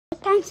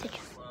Thanks,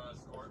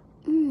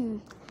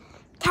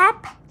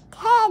 Top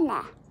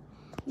 10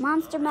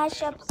 monster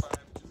mashups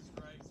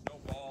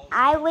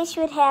I wish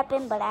would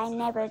happen, but I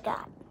never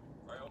got.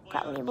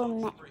 Probably will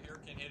never.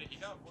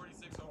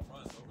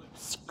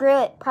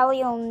 Screw it.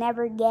 Probably will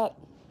never get.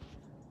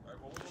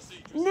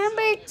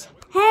 Number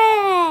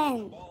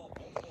 10.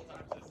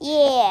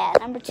 Yeah,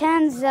 number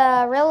 10's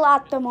real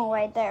optimal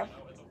right there.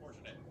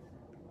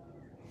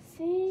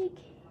 Big,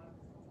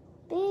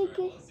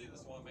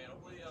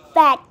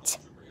 fat,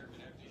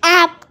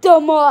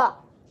 optimal.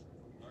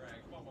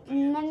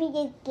 Let me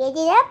just get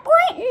it up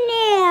right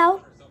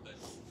now.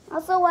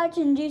 Also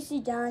watching Juicy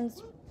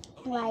Don's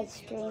live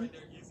stream.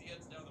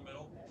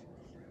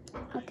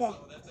 Okay.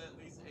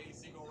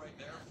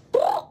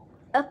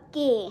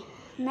 Okay.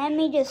 Let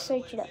me just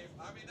search it up.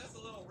 I mean, that's a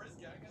little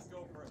risky. I guess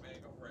go for it, man.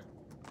 Go for it.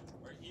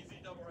 Or easy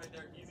double right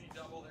there. Easy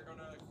double. They're going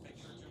to make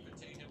sure to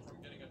contain him from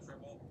getting a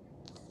triple.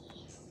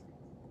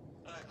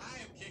 I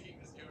am kicking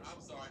this dude.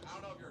 I'm sorry. I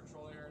don't know if you're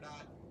trolling or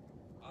not.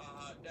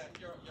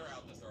 You're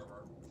out the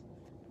server.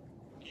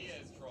 He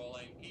is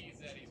trolling. He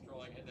said he's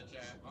trolling in the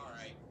chat. All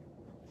right.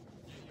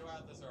 You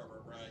out the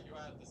server, bro. You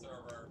out the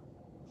server.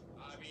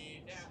 I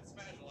mean, yeah,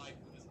 smash a like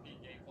for this peak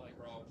gameplay,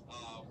 bro.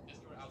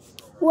 Just do it out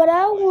the server. What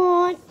I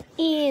want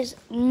is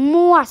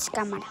more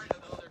cámara.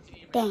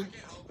 Dang.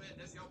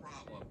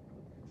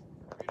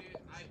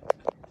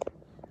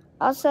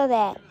 Also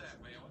that.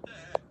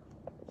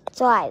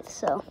 It's live,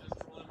 so.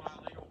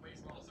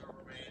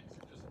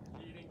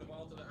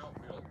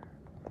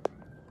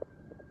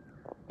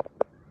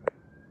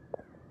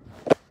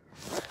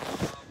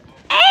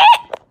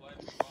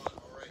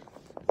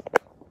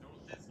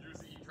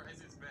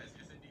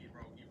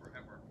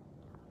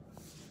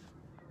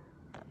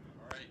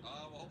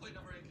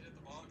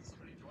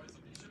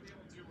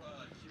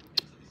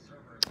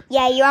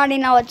 Yeah, you already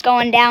know what's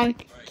going down.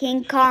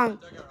 King Kong,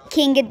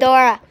 King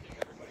Ghidorah,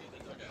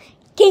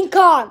 King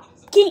Kong,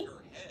 King.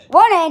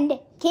 One end,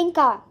 King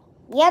Kong.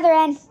 The other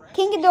end,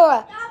 King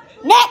Ghidorah.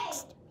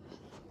 Next.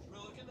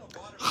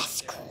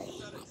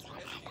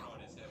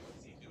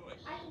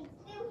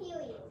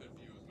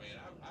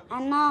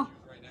 I know.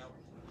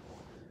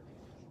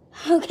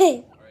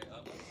 Okay.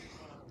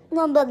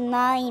 Number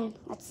 9.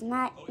 That's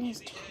not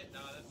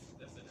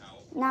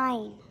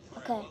 9.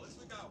 Okay.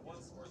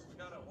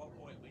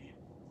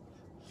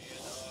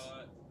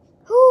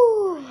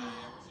 Whew.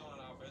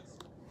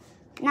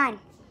 9.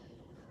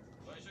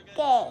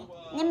 Okay.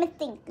 Let me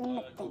think.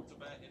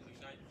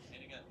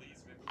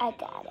 I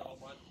got it.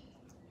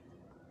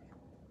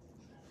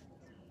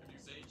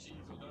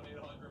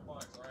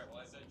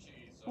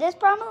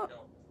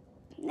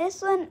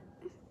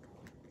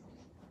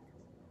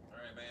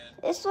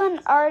 This one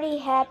already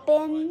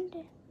happened,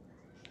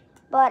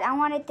 but I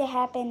want it to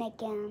happen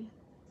again.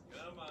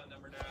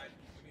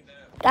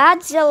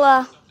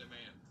 Godzilla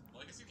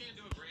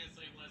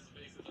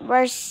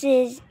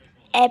versus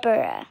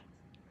Ebra.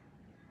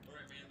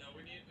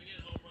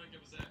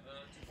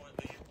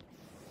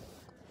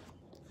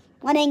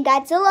 One end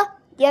Godzilla,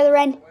 the other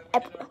end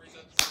Ebra.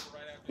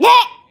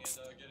 Next!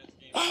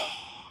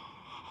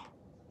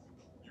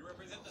 You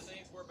represent the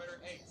Saints for a better.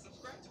 Hey,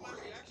 subscribe to my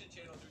reaction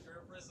channel, dude. You're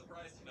in for a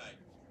surprise tonight.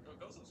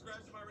 Go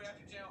subscribe to my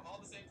reaction channel. All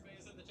the Saints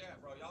fans in the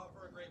chat, bro. Y'all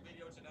for a great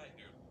video tonight,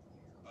 dude.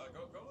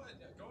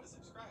 Go and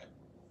subscribe.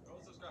 Go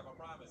and subscribe. I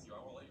promise you,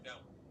 I won't let you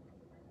down.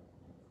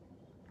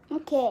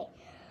 Okay.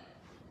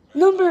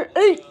 Number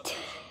 8.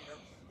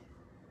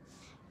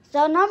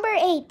 So number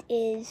 8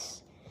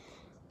 is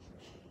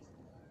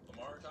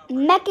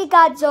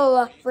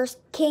Mechagodzilla versus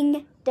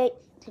King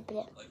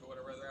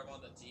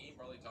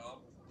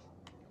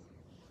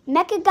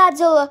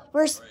Mechagodzilla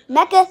versus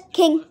Mecha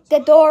King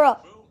Ghidorah.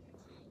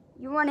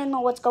 You wanna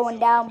know what's going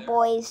down,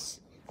 boys?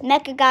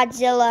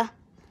 Mechagodzilla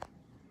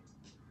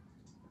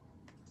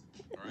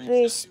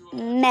versus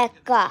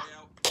Mecha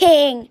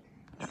King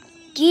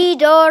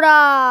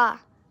Ghidorah.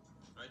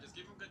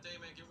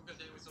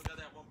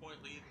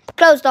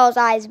 Close those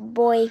eyes,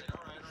 boy.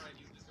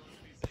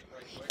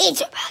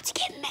 It's about to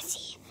get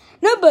messy.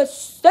 Number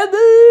 7.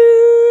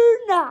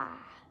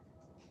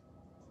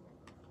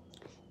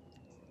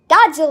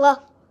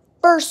 Godzilla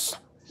versus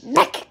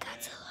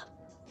Mechagodzilla.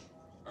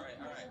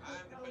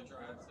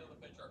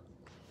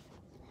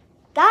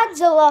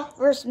 Godzilla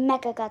versus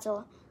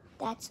Mechagodzilla.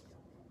 That's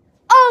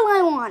all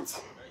I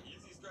want.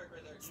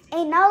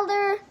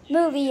 Another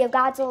movie of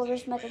Godzilla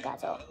versus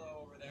Mechagodzilla.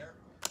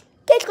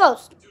 Get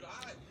close.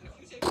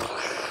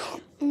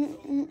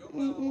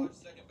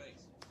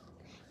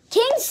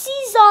 King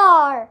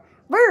Caesar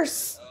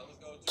versus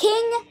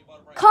King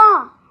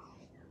Kong.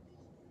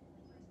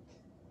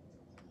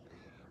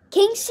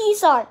 King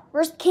Caesar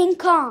versus King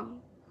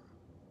Kong.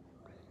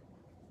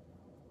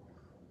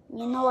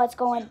 You know what's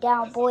going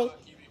down, boy.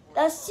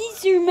 The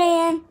Caesar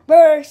Man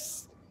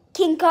versus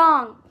King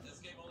Kong.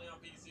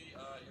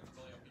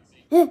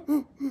 Big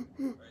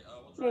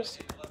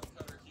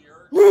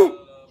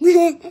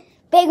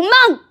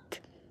Monk.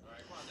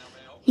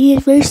 He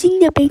is versing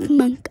the Big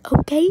Monk,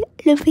 okay?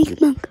 The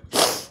Big Monk.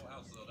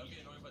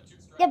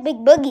 The Big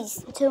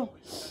Boogies, too.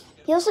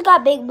 He also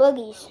got big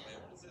boogies. Man,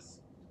 what's this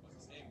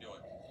game doing?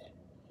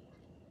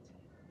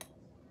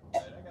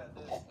 Alright, I got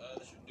this.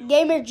 This should do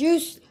Gamer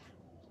juice.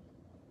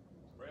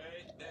 right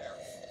there.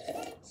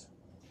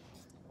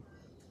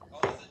 Oh,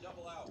 this is a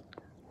double out.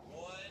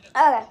 One.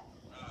 Okay.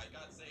 He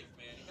got safe,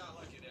 man. He got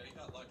lucky there. He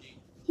got lucky.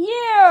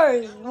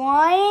 Here's one.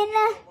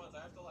 I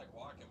have to like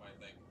walk him,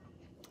 I think.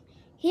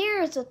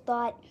 Here's a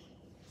thought.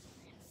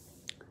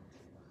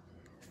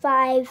 5.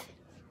 Alright,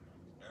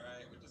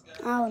 we just got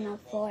Oh no,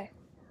 4.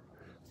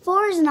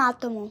 4 is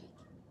not optimal.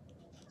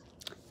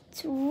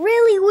 It's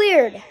really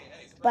weird,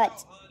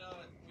 but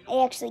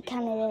I actually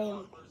kind of really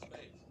want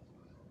it.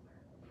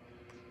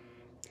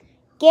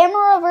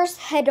 Gamera versus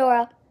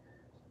Hedora.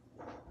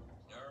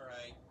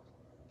 Alright.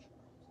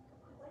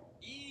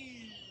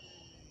 Easy.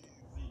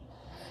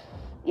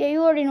 Yeah,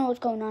 you already know what's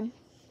going on.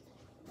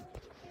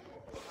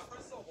 I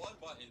pressed the one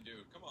button,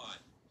 dude. Come on.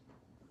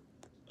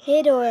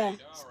 Hedora. Alright.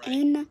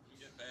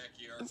 Get back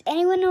here. Does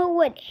anyone know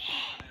what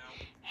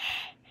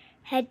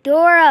Now.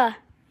 Hedora?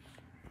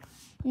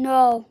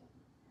 No.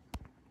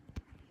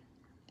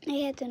 I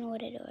have to know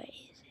what Hedora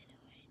is.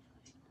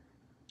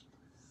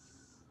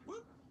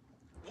 What?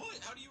 What?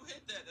 How do you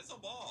hit that? That's a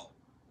ball.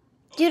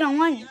 Dude, I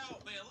won.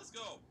 Out, man. Let's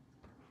go.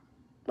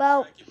 Well,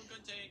 Alright, keep him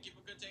contained. Keep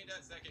him contained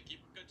that second. Keep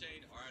him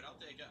contained. Alright, I'll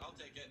take it. I'll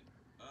take it.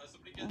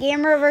 Somebody get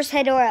Gamer versus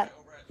Hedora.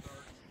 over at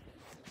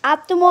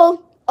third.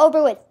 Optimal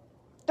over with.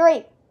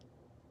 3.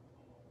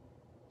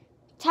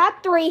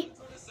 Top 3.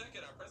 For a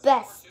second, I pressed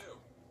Best. R2.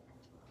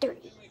 3.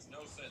 It makes no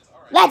sense.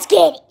 Alright. Let's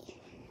get it.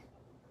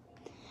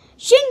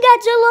 Shin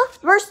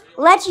Godzilla versus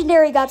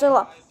Legendary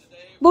Godzilla. Guys, today,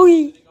 Boy,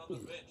 sitting on the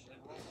bench in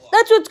Roblox.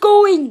 that's what's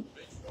going. Bench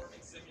warming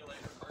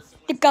simulator. Carson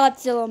The with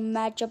Godzilla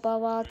matchup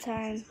of all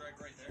time.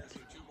 strike right there. So 2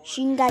 more.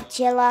 Shin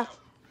Godzilla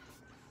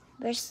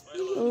versus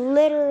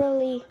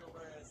literally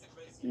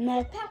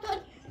nothing. Everything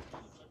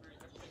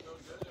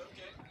goes good.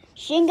 Okay.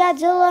 Shin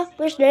Godzilla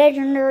versus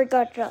Legendary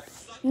Godzilla.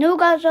 New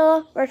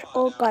Godzilla versus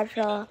old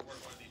Godzilla.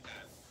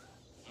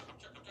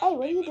 Hey,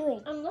 what are you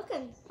doing? I'm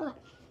looking. Can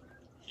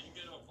you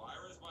get a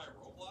virus by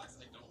Roblox?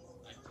 I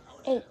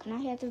doubt Hey, can I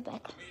have this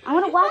back? I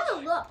want to watch.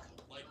 Oh, look.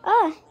 like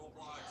Ah,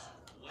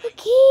 Roblox.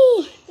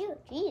 okay. Dude,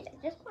 geez,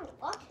 I just want to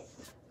watch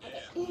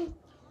it.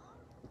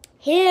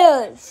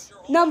 Here's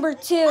number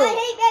 2. I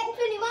hate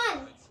that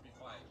 21.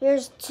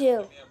 Here's 2. We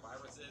have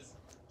viruses.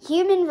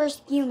 Human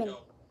versus human.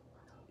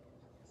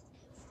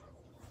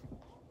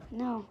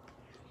 No.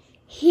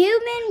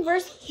 Human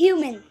versus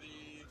human. To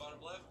the bottom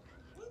left.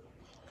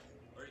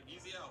 Alright,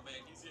 easy out, man.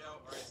 Easy out.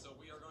 Alright, so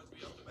we are going to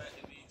be up to bat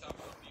in the top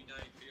of the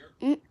 9th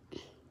here.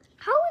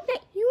 How is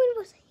that human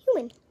versus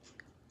human?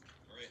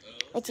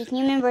 Alright, It's a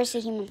human versus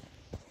a human.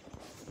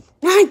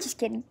 Just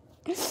kidding.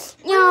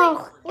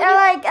 No,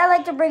 I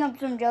like to bring up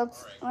some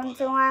jokes once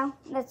in a while.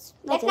 That's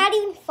That's it. not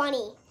even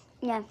funny.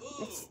 Yeah,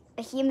 it's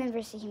a human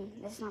versus a human.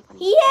 That's not funny.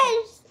 He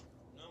has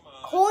come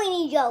on.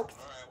 corny jokes.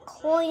 Alright,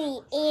 what's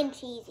Corny and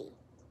cheesy.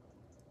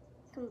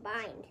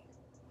 Combined.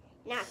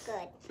 Not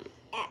good.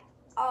 At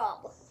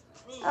all.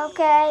 Okay.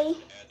 Add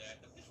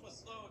that. The pitch was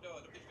slow, though.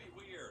 The pitch be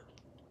weird.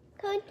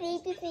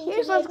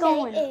 Here's what's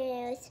going.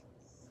 Alright,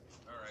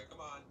 come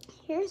on.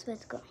 Here's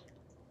what's going.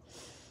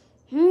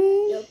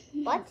 Your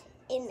butt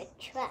in the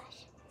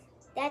trash.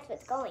 That's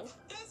what's going.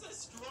 That's a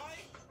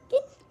strike.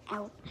 Get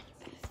out.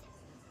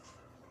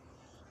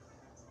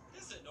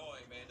 This is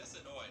annoying, man. This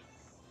is annoying.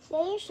 Is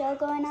that your show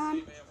going See, on?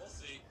 man. We'll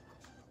see.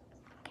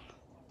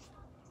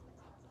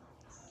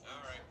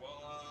 Alright,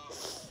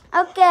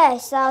 well, Okay,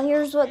 so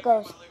here's what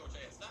goes. my Lego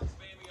chat. Stop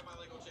spamming in my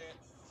Lego chat.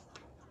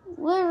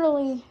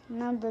 Literally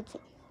number 2.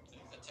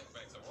 Take that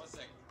back. So 1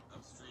 second.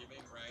 I'm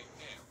streaming right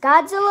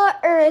now. Godzilla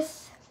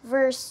Earth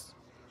versus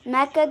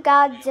Mecha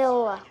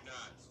Godzilla. Do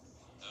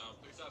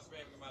not. Please stop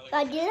spamming in my Lego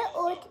chat.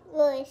 Godzilla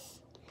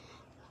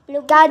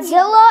was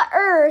Godzilla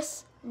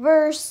Earth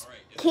versus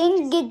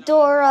King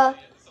Ghidorah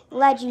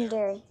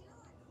Legendary.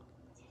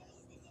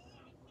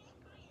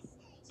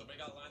 Somebody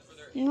got lines for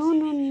their No.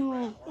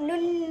 No.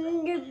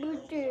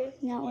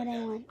 Not what I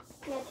want.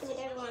 That's what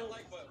everyone.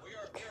 like, but we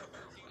are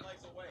 13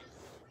 likes away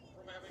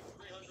from having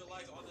 300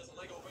 likes on this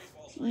Lego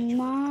baseball stream.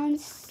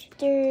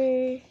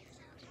 Monsterveres.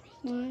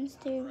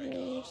 Here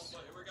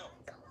we go.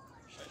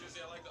 As you see,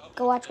 I like the update.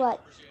 Go watch what?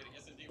 Appreciate it.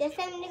 Yes, indeed. Just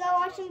time to go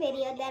watch some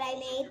video that I If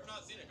made. you've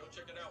not seen it, go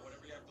check it out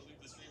whenever you have to leave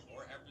the stream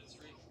or after the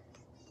stream.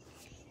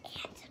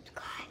 And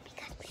subscribe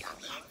because we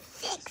only have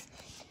 6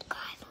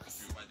 subscribers.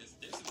 Dude, like this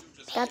dude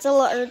just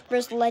Godzilla Earth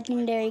versus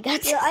Legendary Your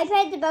Godzilla.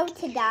 iPad's about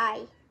to die.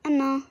 I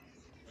know.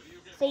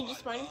 So you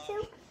just wanted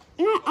to?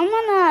 No, I'm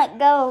gonna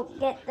go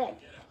get the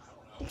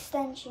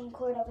extension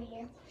cord over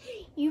here.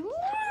 You.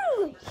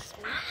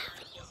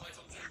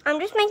 I'm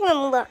just making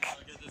them look.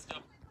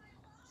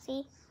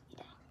 See?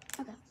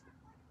 Okay.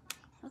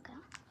 Okay.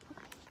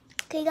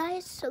 Okay,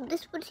 guys. So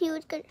this what he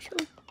was gonna show.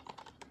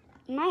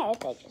 My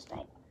iPad just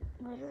died.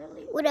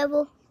 Literally.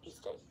 Whatever.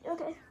 Just died.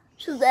 Okay.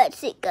 So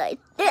that's it, guys.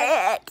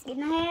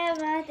 Can I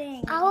have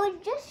nothing? I was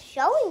just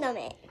showing them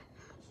it.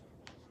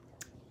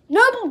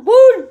 Number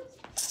 1.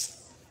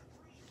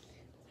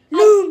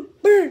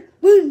 Number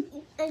 1.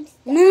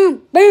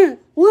 Number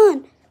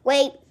 1.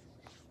 Wait.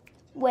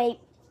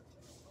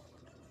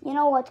 You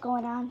know what's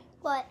going on?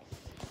 What?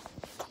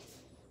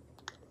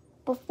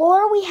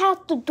 Before we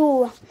have to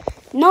do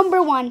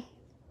number 1,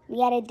 we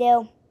gotta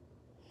do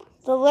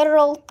the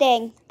literal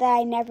thing that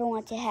I never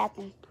want to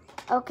happen.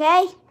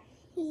 Okay?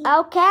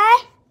 Okay?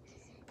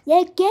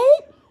 You get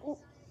it?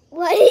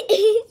 What?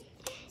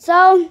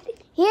 So,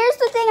 here's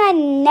the thing I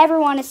never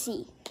want to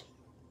see.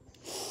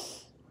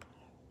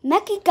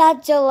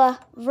 Mechagodzilla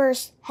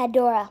vs.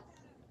 Hedorah.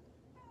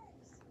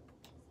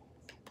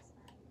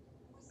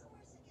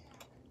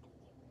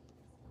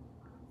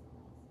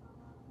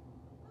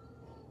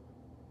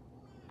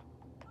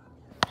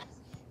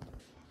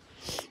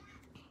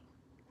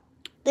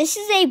 This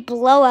is a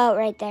blowout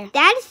right there.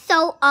 That is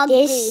so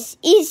ugly. This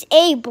is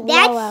a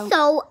blowout. That's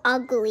so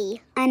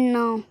ugly. I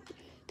know.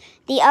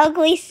 The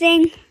ugly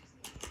thing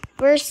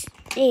versus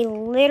a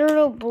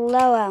literal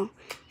blowout.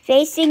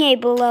 Facing a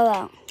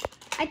blowout.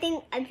 I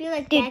feel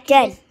like Dude, that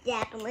dead. could just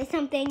zap him or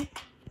something.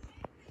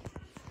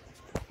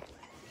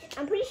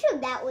 I'm pretty sure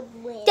that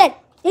would win. Dead.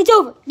 It's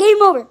over. Game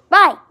over.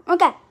 Bye.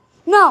 Okay.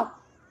 No.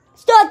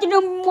 Start the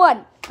number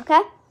 1.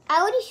 Okay?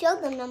 I already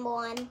showed them number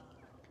 1.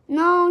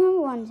 No,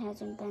 number 1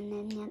 hasn't been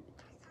in yet.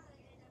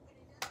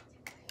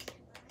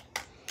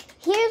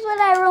 Here's what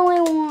I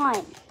really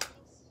want.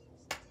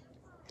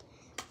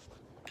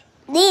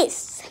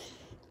 This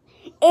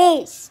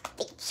is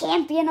the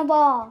champion of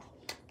all.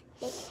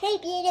 The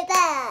champion of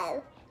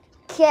all.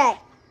 Okay,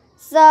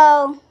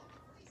 so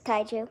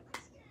Kaiju.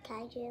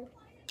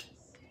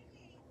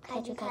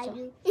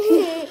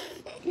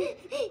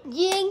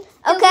 Jing.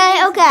 Okay.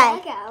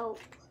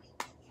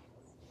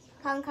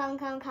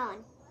 Con.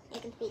 I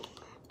can speak.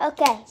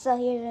 Okay, so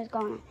here's what's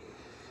going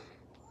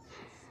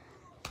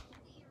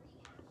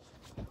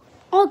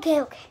on.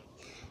 Okay.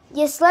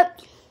 You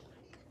slept.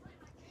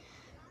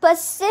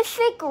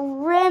 Pacific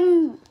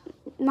Rim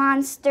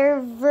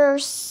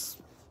monsterverse.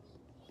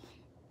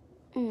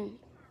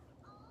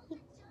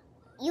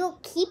 You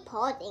keep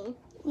pausing.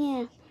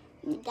 Yeah.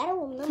 You gotta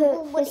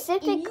remember what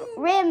Pacific it is.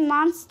 Rim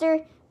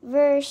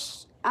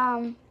monsterverse.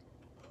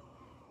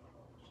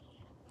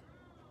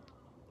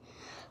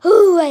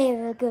 Ooh, I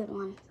have a good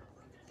one.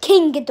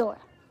 King Ghidorah.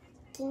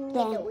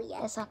 Yeah.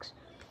 That sucks.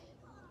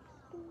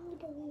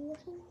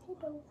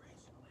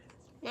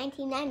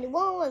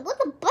 1991. What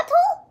the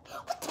butthole?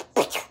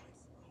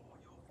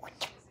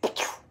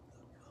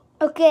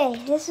 Okay,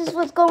 this is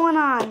what's going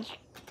on.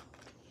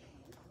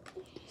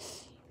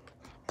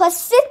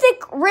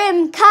 Pacific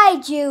Rim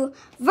Kaiju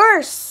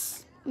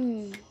verse.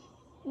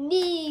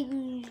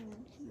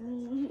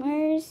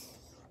 Where's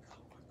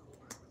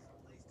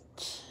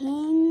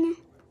King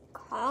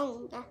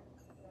Kong.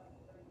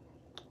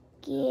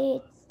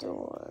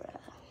 Ghidorah?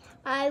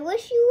 I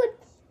wish you would,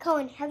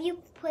 Cohen. Have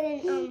you put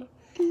in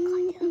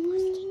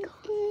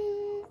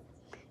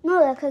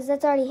No, because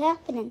that's already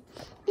happening.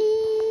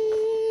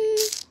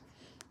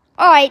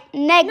 All right,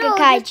 Mega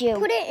Kaiju.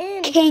 Just put it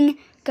in. King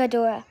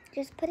Ghidorah.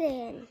 Just put it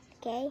in,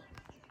 okay?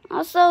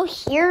 Also,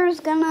 here's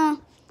gonna.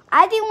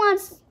 I didn't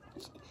want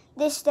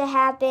this to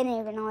happen,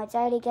 even though it's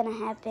already gonna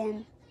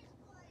happen.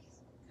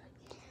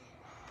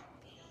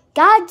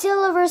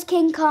 Godzilla vs.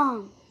 King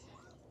Kong.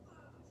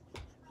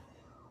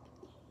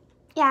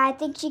 Yeah, I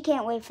think she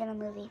can't wait for the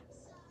movie.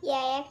 Yeah,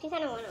 I actually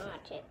kind of want to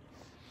watch it.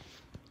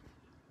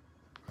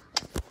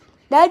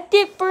 That's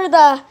it for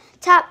the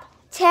top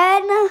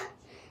 10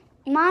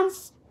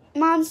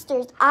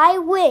 monsters I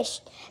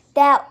wished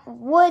that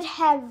would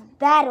have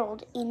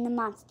battled in the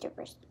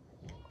Monsterverse.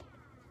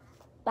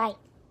 Bye.